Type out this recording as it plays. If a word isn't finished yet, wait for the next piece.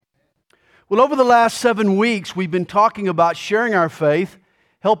Well, over the last 7 weeks, we've been talking about sharing our faith,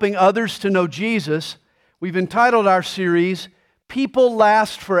 helping others to know Jesus. We've entitled our series, People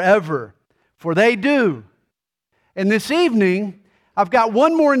Last Forever, for they do. And this evening, I've got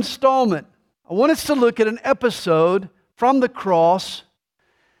one more installment. I want us to look at an episode from the cross,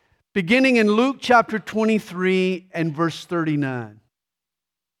 beginning in Luke chapter 23 and verse 39.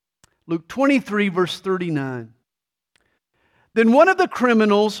 Luke 23, verse 39. Then one of the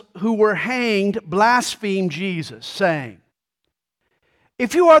criminals who were hanged blasphemed Jesus, saying,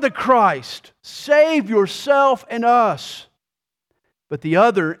 "If you are the Christ, save yourself and us." But the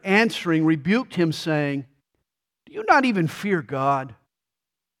other, answering, rebuked him, saying, "Do you not even fear God,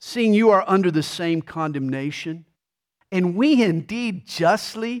 seeing you are under the same condemnation? And we indeed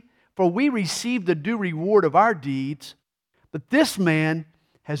justly, for we receive the due reward of our deeds, but this man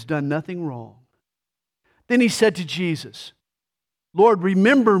has done nothing wrong." Then he said to Jesus, "Lord,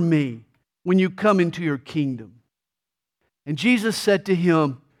 remember me when you come into your kingdom." And Jesus said to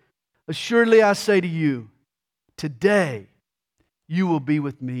him, "Assuredly I say to you, today you will be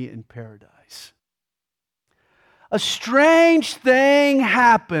with me in paradise." A strange thing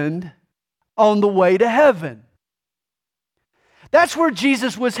happened on the way to heaven. That's where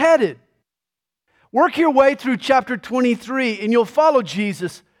Jesus was headed. Work your way through chapter 23 and you'll follow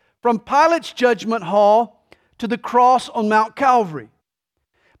Jesus from Pilate's judgment hall to the cross on Mount Calvary.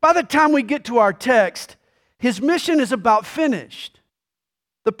 By the time we get to our text, his mission is about finished.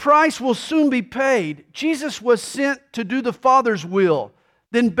 The price will soon be paid. Jesus was sent to do the Father's will,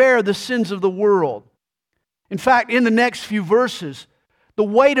 then bear the sins of the world. In fact, in the next few verses, the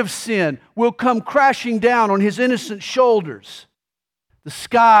weight of sin will come crashing down on his innocent shoulders. The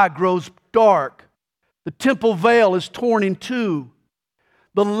sky grows dark. The temple veil is torn in two.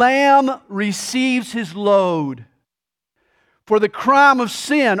 The Lamb receives his load. For the crime of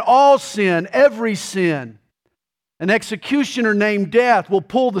sin, all sin, every sin, an executioner named Death will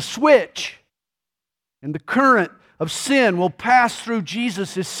pull the switch, and the current of sin will pass through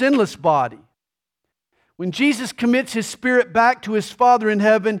Jesus' sinless body. When Jesus commits his spirit back to his Father in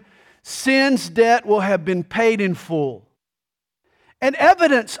heaven, sin's debt will have been paid in full. And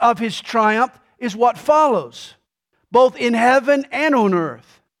evidence of his triumph is what follows, both in heaven and on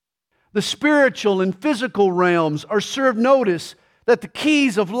earth. The spiritual and physical realms are served notice that the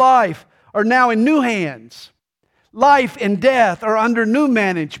keys of life are now in new hands. Life and death are under new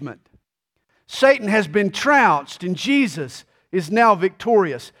management. Satan has been trounced and Jesus is now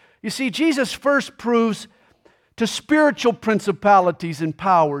victorious. You see, Jesus first proves to spiritual principalities and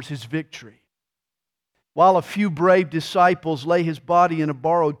powers his victory. While a few brave disciples lay his body in a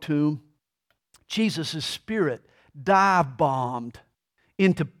borrowed tomb, Jesus' spirit dive-bombed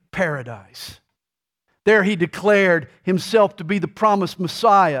into paradise. There he declared himself to be the promised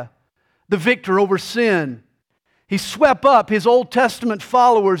Messiah, the victor over sin. He swept up his Old Testament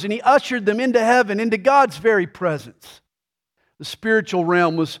followers and he ushered them into heaven, into God's very presence. The spiritual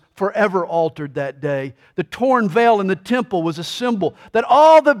realm was forever altered that day. The torn veil in the temple was a symbol that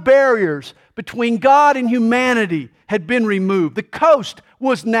all the barriers between God and humanity had been removed. The coast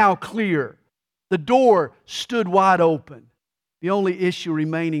was now clear. The door stood wide open. The only issue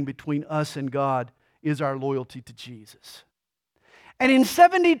remaining between us and God is our loyalty to Jesus. And in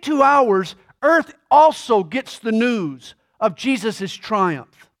 72 hours, earth also gets the news of Jesus'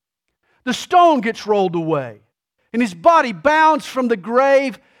 triumph. The stone gets rolled away, and his body bounds from the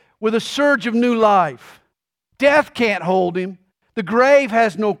grave with a surge of new life. Death can't hold him. The grave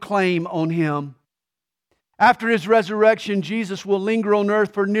has no claim on him. After his resurrection, Jesus will linger on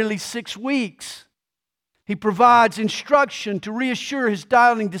earth for nearly 6 weeks. He provides instruction to reassure his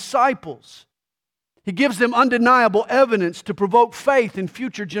doubting disciples. He gives them undeniable evidence to provoke faith in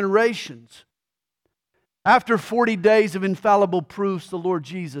future generations. After 40 days of infallible proofs, the Lord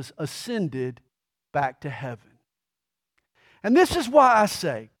Jesus ascended back to heaven. And this is why I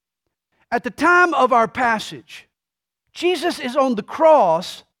say, at the time of our passage, Jesus is on the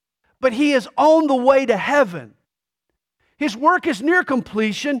cross, but he is on the way to heaven. His work is near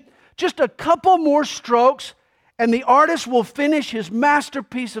completion. Just a couple more strokes, and the artist will finish his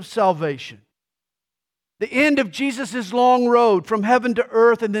masterpiece of salvation. The end of Jesus' long road from heaven to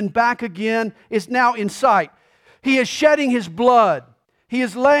earth and then back again is now in sight. He is shedding his blood. He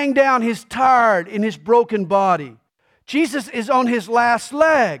is laying down his tired in his broken body. Jesus is on his last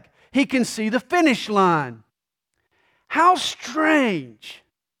leg. He can see the finish line. How strange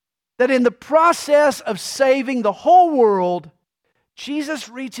that in the process of saving the whole world, Jesus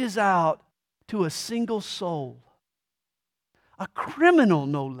reaches out to a single soul, a criminal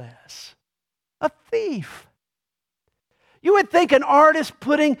no less, a thief. You would think an artist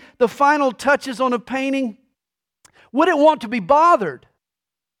putting the final touches on a painting wouldn't want to be bothered.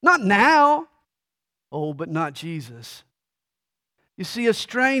 Not now. Oh, but not Jesus. You see, a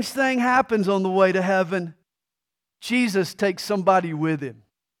strange thing happens on the way to heaven. Jesus takes somebody with him.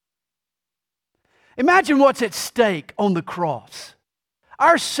 Imagine what's at stake on the cross.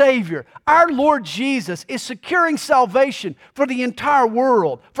 Our Savior, our Lord Jesus, is securing salvation for the entire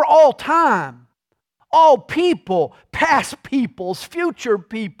world, for all time. All people, past peoples, future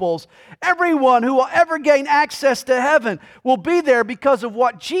peoples, everyone who will ever gain access to heaven will be there because of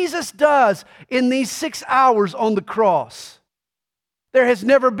what Jesus does in these 6 hours on the cross. There has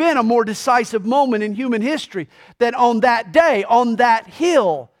never been a more decisive moment in human history than on that day, on that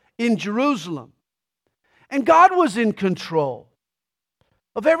hill in Jerusalem. And God was in control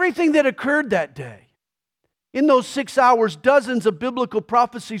of everything that occurred that day. In those 6 hours, dozens of biblical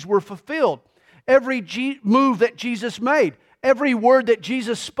prophecies were fulfilled. Every move that Jesus made, every word that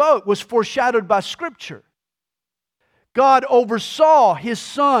Jesus spoke was foreshadowed by Scripture. God oversaw His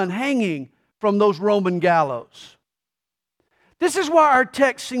Son hanging from those Roman gallows. This is why our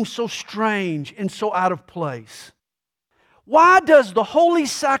text seems so strange and so out of place. Why does the holy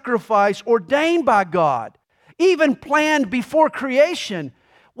sacrifice ordained by God, even planned before creation,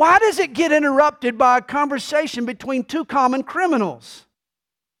 why does it get interrupted by a conversation between two common criminals?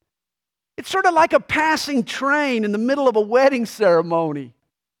 It's sort of like a passing train in the middle of a wedding ceremony.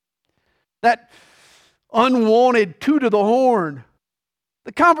 That unwanted toot of the horn.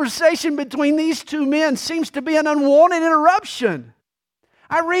 The conversation between these two men seems to be an unwanted interruption.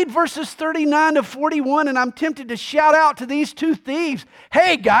 I read verses 39 to 41 and I'm tempted to shout out to these two thieves,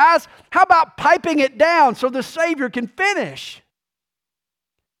 "Hey guys, how about piping it down so the Savior can finish?"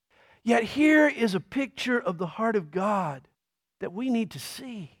 Yet here is a picture of the heart of God that we need to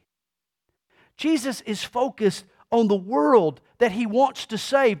see. Jesus is focused on the world that He wants to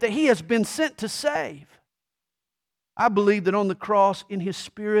save, that He has been sent to save. I believe that on the cross, in His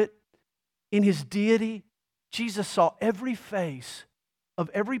Spirit, in His deity, Jesus saw every face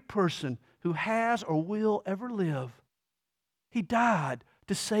of every person who has or will ever live. He died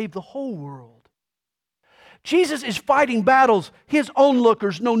to save the whole world. Jesus is fighting battles His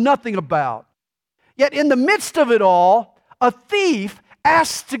onlookers know nothing about. Yet in the midst of it all, a thief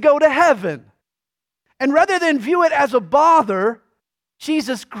asks to go to heaven. And rather than view it as a bother,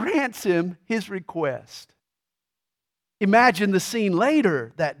 Jesus grants him his request. Imagine the scene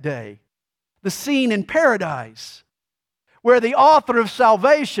later that day, the scene in paradise, where the author of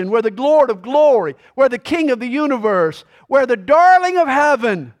salvation, where the Lord of glory, where the King of the universe, where the darling of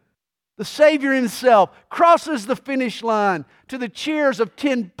heaven, the Savior Himself, crosses the finish line to the cheers of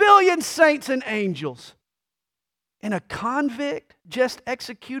 10 billion saints and angels. And a convict just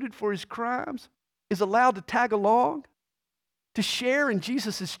executed for his crimes is allowed to tag along, to share in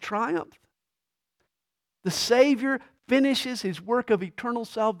Jesus' triumph. The Savior finishes His work of eternal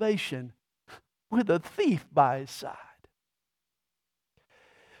salvation with a thief by His side.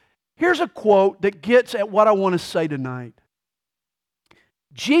 Here's a quote that gets at what I want to say tonight.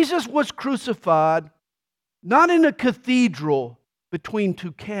 Jesus was crucified not in a cathedral between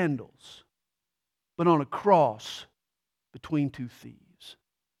two candles, but on a cross between two thieves.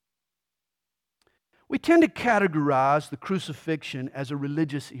 We tend to categorize the crucifixion as a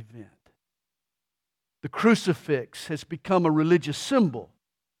religious event. The crucifix has become a religious symbol.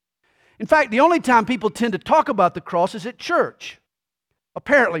 In fact, the only time people tend to talk about the cross is at church.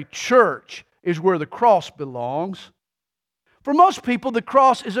 Apparently, church is where the cross belongs. For most people, the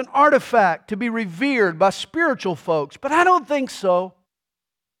cross is an artifact to be revered by spiritual folks, but I don't think so.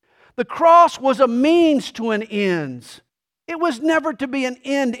 The cross was a means to an end. It was never to be an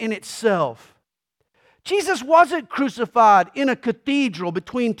end in itself. Jesus wasn't crucified in a cathedral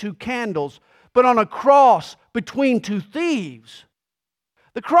between two candles, but on a cross between two thieves.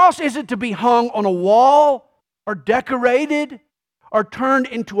 The cross isn't to be hung on a wall or decorated or turned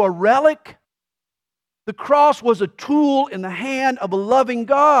into a relic. The cross was a tool in the hand of a loving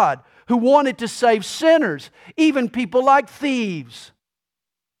God who wanted to save sinners, even people like thieves.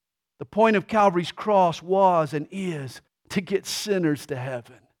 The point of Calvary's cross was and is to get sinners to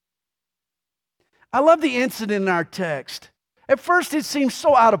heaven. I love the incident in our text. At first it seems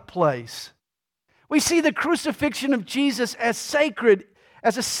so out of place. We see the crucifixion of Jesus as sacred,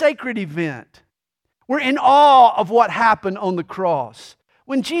 as a sacred event. We're in awe of what happened on the cross.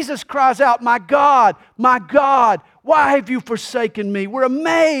 When Jesus cries out, my God, why have you forsaken me?" We're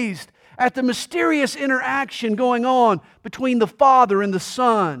amazed at the mysterious interaction going on between the Father and the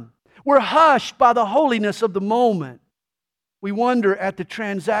Son. We're hushed by the holiness of the moment. We wonder at the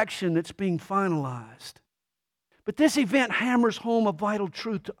transaction that's being finalized. But this event hammers home a vital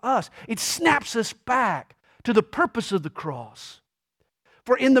truth to us. It snaps us back to the purpose of the cross.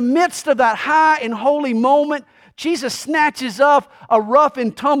 For in the midst of that high and holy moment, Jesus snatches up a rough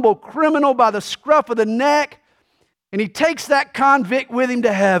and tumble criminal by the scruff of the neck, and He takes that convict with Him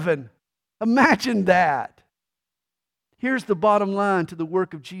to heaven. Imagine that. Here's the bottom line to the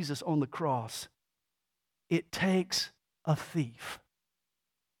work of Jesus on the cross. It takes a thief.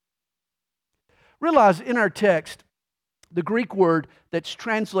 Realize in our text, the Greek word that's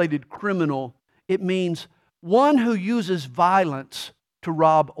translated criminal, it means one who uses violence to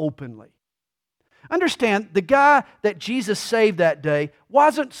rob openly. Understand, the guy that Jesus saved that day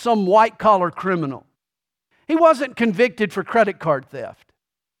wasn't some white-collar criminal. He wasn't convicted for credit card theft.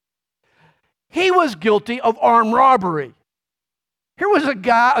 He was guilty of armed robbery. Here was a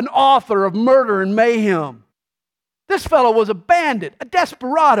guy, an author of murder and mayhem. This fellow was a bandit, a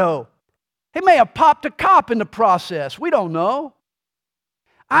desperado. He may have popped a cop in the process. We don't know.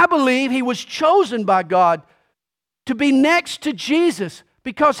 I believe he was chosen by God to be next to Jesus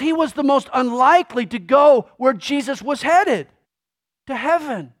because he was the most unlikely to go where Jesus was headed, to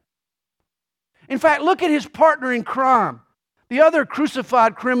heaven. In fact, look at his partner in crime. The other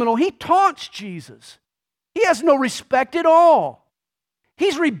crucified criminal, he taunts Jesus. He has no respect at all.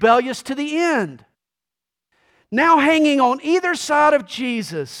 He's rebellious to the end. Now hanging on either side of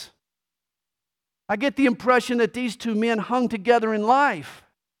Jesus, I get the impression that these two men hung together in life.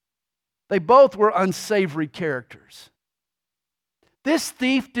 They both were unsavory characters. This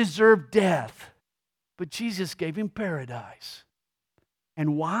thief deserved death, but Jesus gave him paradise.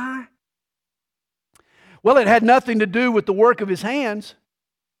 And why? Well, it had nothing to do with the work of his hands.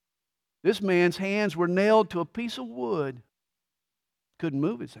 This man's hands were nailed to a piece of wood. Couldn't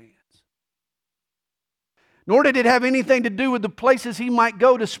move his hands. Nor did it have anything to do with the places he might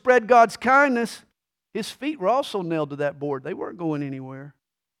go to spread God's kindness. His feet were also nailed to that board. They weren't going anywhere.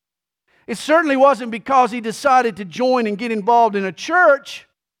 It certainly wasn't because he decided to join and get involved in a church.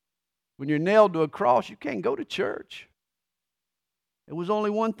 When you're nailed to a cross, you can't go to church. There was only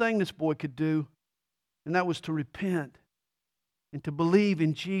one thing this boy could do, and that was to repent and to believe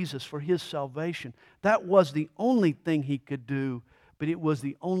in Jesus for his salvation. That was the only thing he could do, but it was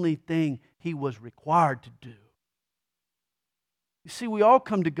the only thing he was required to do. You see, we all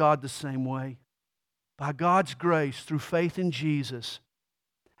come to God the same way. By God's grace, through faith in Jesus.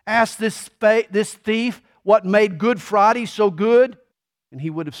 Ask this thief what made Good Friday so good, and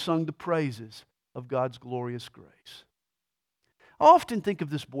he would have sung the praises of God's glorious grace. I often think of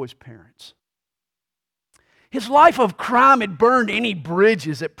this boy's parents. His life of crime had burned any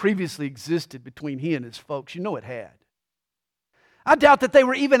bridges that previously existed between he and his folks. You know it had. I doubt that they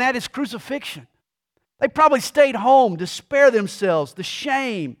were even at his crucifixion. They probably stayed home to spare themselves the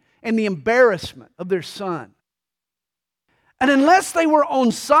shame and the embarrassment of their son. And unless they were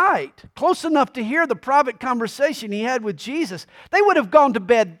on site, close enough to hear the private conversation he had with Jesus, they would have gone to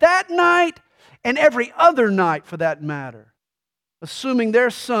bed that night and every other night for that matter, assuming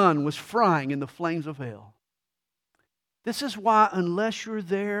their son was frying in the flames of hell. This is why, unless you're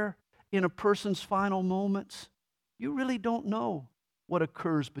there in a person's final moments, you really don't know what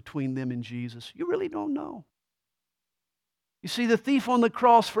occurs between them and Jesus. You really don't know. You see, the thief on the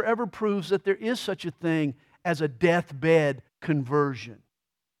cross forever proves that there is such a thing as a deathbed conversion.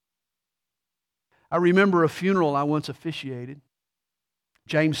 I remember a funeral I once officiated.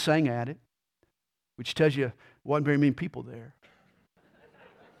 James sang at it, which tells you there wasn't very many people there.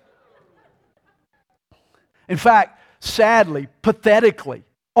 In fact, sadly, pathetically,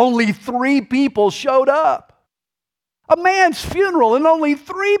 only 3 people showed up. A man's funeral and only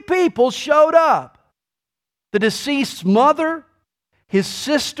 3 people showed up. The deceased's mother, his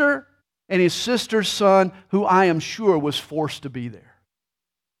sister, and his sister's son, who I am sure was forced to be there.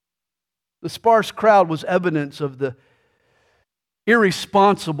 The sparse crowd was evidence of the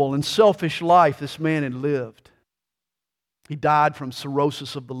irresponsible and selfish life this man had lived. He died from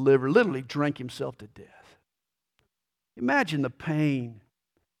cirrhosis of the liver, literally drank himself to death. Imagine the pain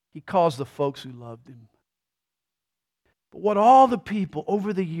he caused the folks who loved him. But what all the people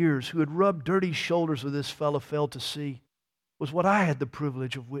over the years who had rubbed dirty shoulders with this fellow failed to see was what I had the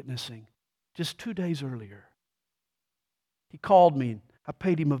privilege of witnessing just 2 days earlier. He called me and I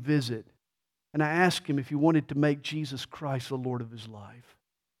paid him a visit, and I asked him if he wanted to make Jesus Christ the Lord of his life.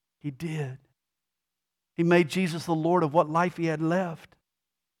 He did. He made Jesus the Lord of what life he had left.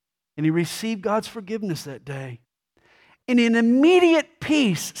 And he received God's forgiveness that day. And an immediate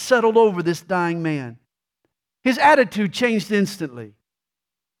peace settled over this dying man. His attitude changed instantly.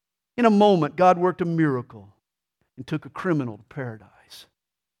 In a moment, God worked a miracle and took a criminal to paradise.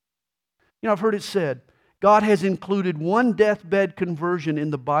 You know, I've heard it said, God has included one deathbed conversion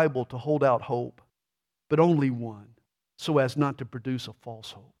in the Bible to hold out hope, but only one, so as not to produce a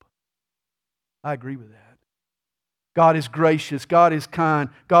false hope. I agree with that. God is gracious. God is kind.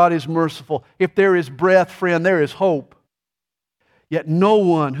 God is merciful. If there is breath, friend, there is hope. Yet no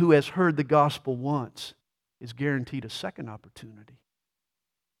one who has heard the gospel once is guaranteed a second opportunity.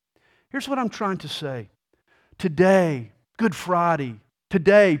 Here's what I'm trying to say. Today, Good Friday,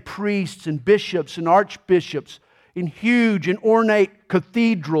 today, priests and bishops and archbishops in huge and ornate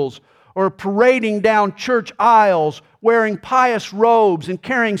cathedrals are parading down church aisles wearing pious robes and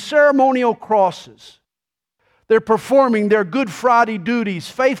carrying ceremonial crosses. They're performing their Good Friday duties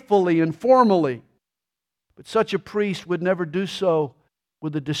faithfully and formally. But such a priest would never do so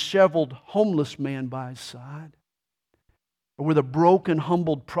with a disheveled homeless man by his side, or with a broken,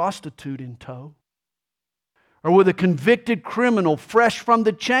 humbled prostitute in tow, or with a convicted criminal fresh from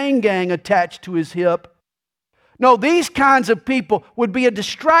the chain gang attached to his hip. No, these kinds of people would be a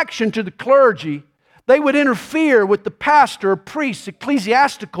distraction to the clergy. They would interfere with the pastor or priest's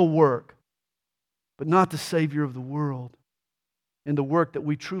ecclesiastical work, but not the Savior of the world and the work that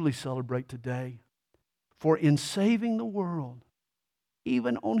we truly celebrate today. For in saving the world,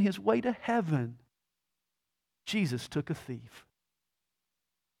 even on His way to heaven, Jesus took a thief.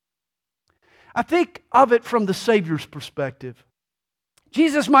 I think of it from the Savior's perspective.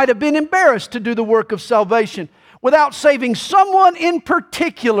 Jesus might have been embarrassed to do the work of salvation without saving someone in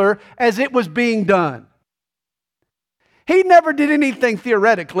particular as it was being done. He never did anything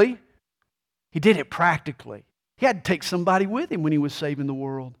theoretically. He did it practically. He had to take somebody with Him when He was saving the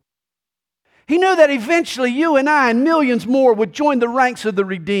world. He knew that eventually you and I and millions more would join the ranks of the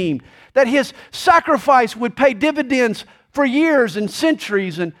redeemed, that His sacrifice would pay dividends for years and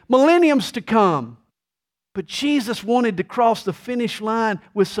centuries and millenniums to come. But Jesus wanted to cross the finish line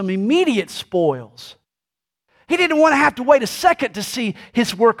with some immediate spoils. He didn't want to have to wait a second to see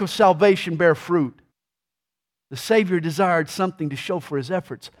His work of salvation bear fruit. The Savior desired something to show for His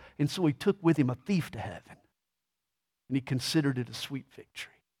efforts, and so He took with Him a thief to heaven, and He considered it a sweet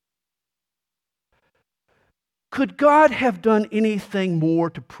victory. Could God have done anything more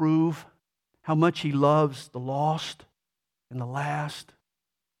to prove how much He loves the lost and the last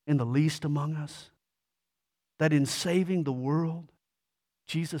and the least among us? That in saving the world,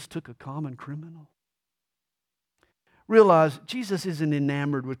 Jesus took a common criminal? Realize Jesus isn't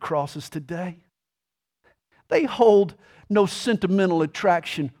enamored with crosses today. They hold no sentimental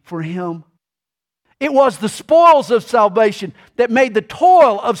attraction for Him. It was the spoils of salvation that made the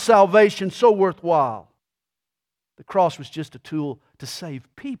toil of salvation so worthwhile. The cross was just a tool to save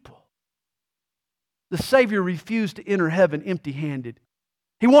people. The Savior refused to enter heaven empty-handed.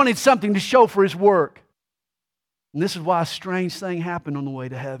 He wanted something to show for His work. And this is why a strange thing happened on the way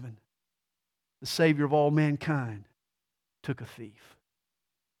to heaven. The Savior of all mankind took a thief.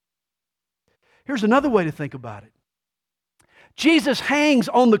 Here's another way to think about it. Jesus hangs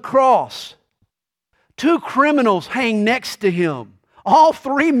on the cross. Two criminals hang next to Him. All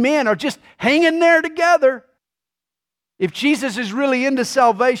three men are just hanging there together. If Jesus is really into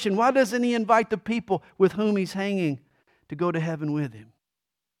salvation, why doesn't He invite the people with whom He's hanging to go to heaven with Him?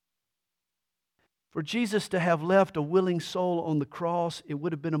 For Jesus to have left a willing soul on the cross, it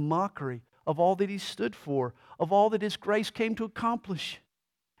would have been a mockery of all that He stood for, of all that His grace came to accomplish.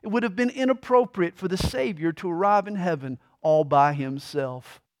 It would have been inappropriate for the Savior to arrive in heaven all by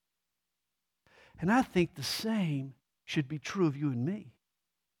Himself. And I think the same should be true of you and me.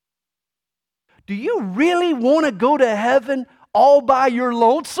 Do you really want to go to heaven all by your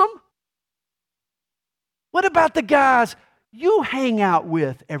lonesome? What about the guys you hang out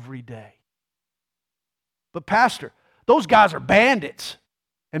with every day? But Pastor, those guys are bandits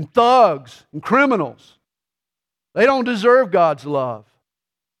and thugs and criminals. They don't deserve God's love,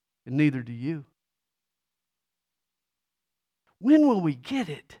 and neither do you. When will we get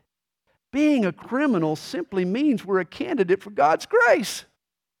it? Being a criminal simply means we're a candidate for God's grace.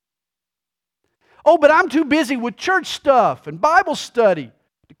 Oh, but I'm too busy with church stuff and Bible study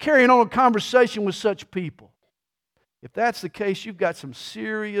to carry on a conversation with such people. If that's the case, you've got some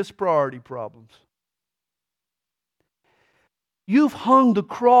serious priority problems. You've hung the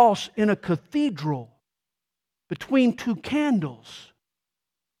cross in a cathedral between two candles.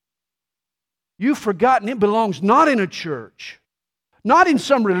 You've forgotten it belongs not in a church, not in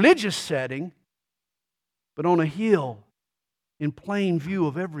some religious setting, but on a hill in plain view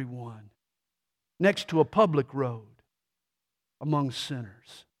of everyone, next to a public road, among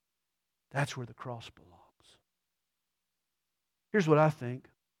sinners. That's where the cross belongs. Here's what I think.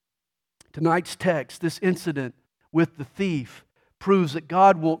 Tonight's text, this incident with the thief, proves that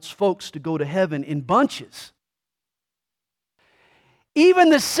God wants folks to go to heaven in bunches. Even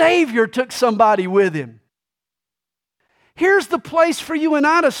the Savior took somebody with Him. Here's the place for you and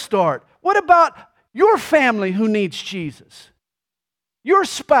I to start. What about your family who needs Jesus? Your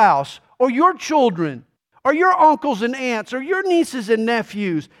spouse or your children or your uncles and aunts or your nieces and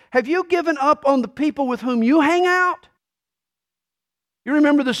nephews. Have you given up on the people with whom you hang out? You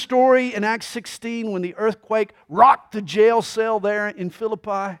remember the story in Acts 16 when the earthquake rocked the jail cell there in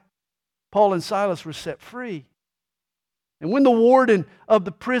Philippi? Paul and Silas were set free. And when the warden of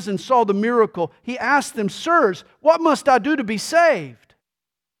the prison saw the miracle, he asked them, "Sirs, what must I do to be saved?"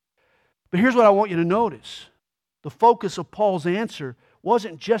 But here's what I want you to notice. The focus of Paul's answer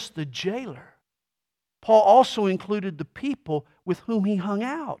wasn't just the jailer. Paul also included the people with whom he hung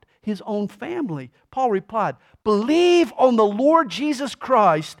out, his own family. Paul replied, "Believe on the Lord Jesus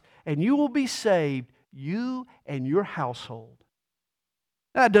Christ, and you will be saved, you and your household."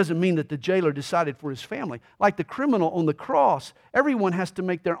 That doesn't mean that the jailer decided for his family. Like the criminal on the cross, everyone has to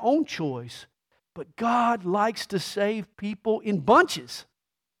make their own choice. But God likes to save people in bunches.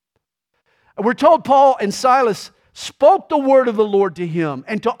 We're told Paul and Silas spoke the word of the Lord to him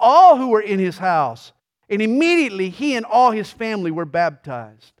and to all who were in his house. And immediately he and all his family were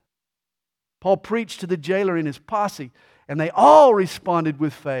baptized. Paul preached to the jailer and his posse, and they all responded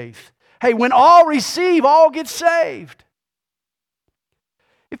with faith. Hey, when all receive, all get saved.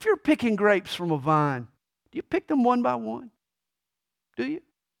 If you're picking grapes from a vine, do you pick them one by one? Do you?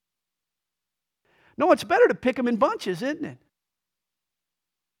 No, it's better to pick them in bunches, isn't it?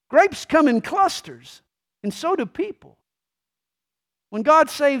 Grapes come in clusters, and so do people. When God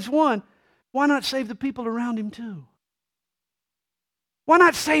saves one, why not save the people around him too? Why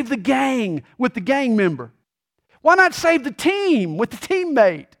not save the gang with the gang member? Why not save the team with the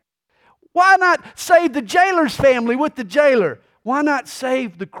teammate? Why not save the jailer's family with the jailer? Why not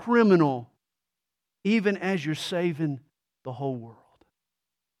save the criminal even as you're saving the whole world?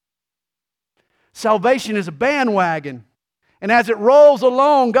 Salvation is a bandwagon. And as it rolls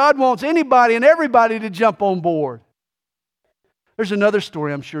along, God wants anybody and everybody to jump on board. There's another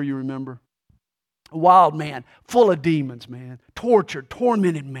story I'm sure you remember. A wild man, full of demons, man. Tortured,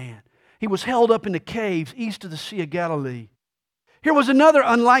 tormented man. He was held up in the caves east of the Sea of Galilee. Here was another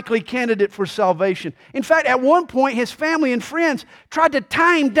unlikely candidate for salvation. In fact, at one point, his family and friends tried to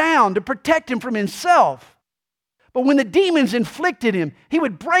tie him down to protect him from himself. But when the demons inflicted him, he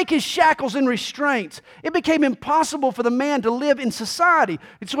would break his shackles and restraints. It became impossible for the man to live in society.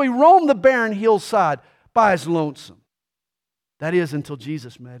 And so he roamed the barren hillside by his lonesome. That is, until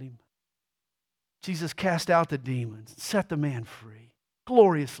Jesus met him. Jesus cast out the demons, set the man free,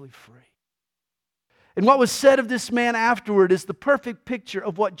 gloriously free. And what was said of this man afterward is the perfect picture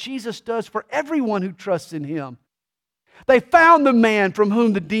of what Jesus does for everyone who trusts in Him. They found the man from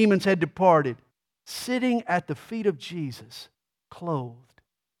whom the demons had departed, sitting at the feet of Jesus, clothed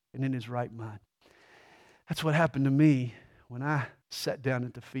and in his right mind. That's what happened to me when I sat down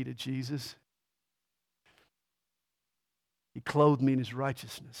at the feet of Jesus. He clothed me in His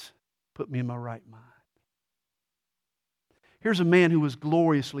righteousness, put me in my right mind. Here's a man who was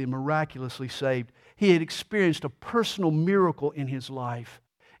gloriously and miraculously saved. He had experienced a personal miracle in his life.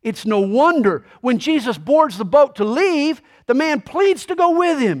 It's no wonder when Jesus boards the boat to leave, the man pleads to go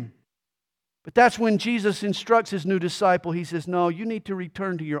with him. But that's when Jesus instructs his new disciple. He says, "No, you need to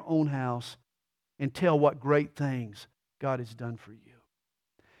return to your own house and tell what great things God has done for you."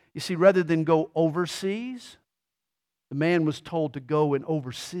 You see, rather than go overseas, the man was told to go and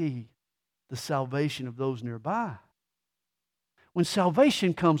oversee the salvation of those nearby. When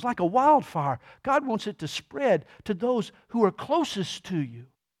salvation comes like a wildfire, God wants it to spread to those who are closest to you.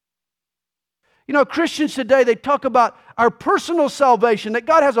 You know, Christians today, they talk about our personal salvation, that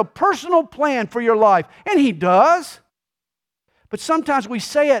God has a personal plan for your life, and He does. But sometimes we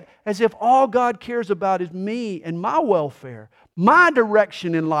say it as if all God cares about is me and my welfare, my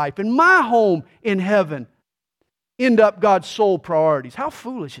direction in life, and my home in heaven end up God's sole priorities. How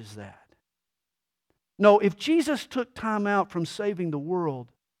foolish is that? No, if Jesus took time out from saving the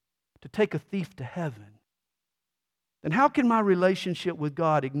world to take a thief to heaven, then how can my relationship with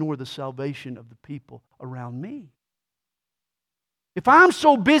God ignore the salvation of the people around me? If I'm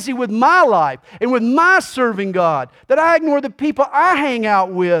so busy with my life and with my serving God that I ignore the people I hang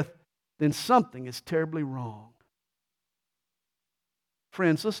out with, then something is terribly wrong.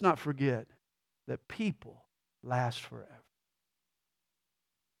 Friends, let's not forget that people last forever.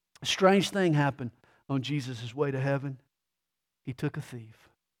 A strange thing happened on Jesus' way to heaven. He took a thief.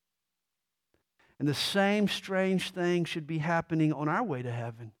 And the same strange thing should be happening on our way to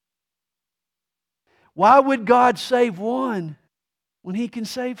heaven. Why would God save one when He can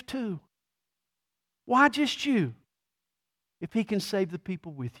save two? Why just you if He can save the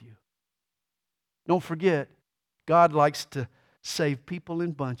people with you? Don't forget, God likes to save people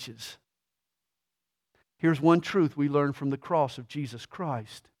in bunches. Here's one truth we learn from the cross of Jesus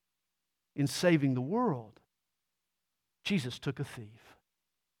Christ. In saving the world, Jesus took a thief.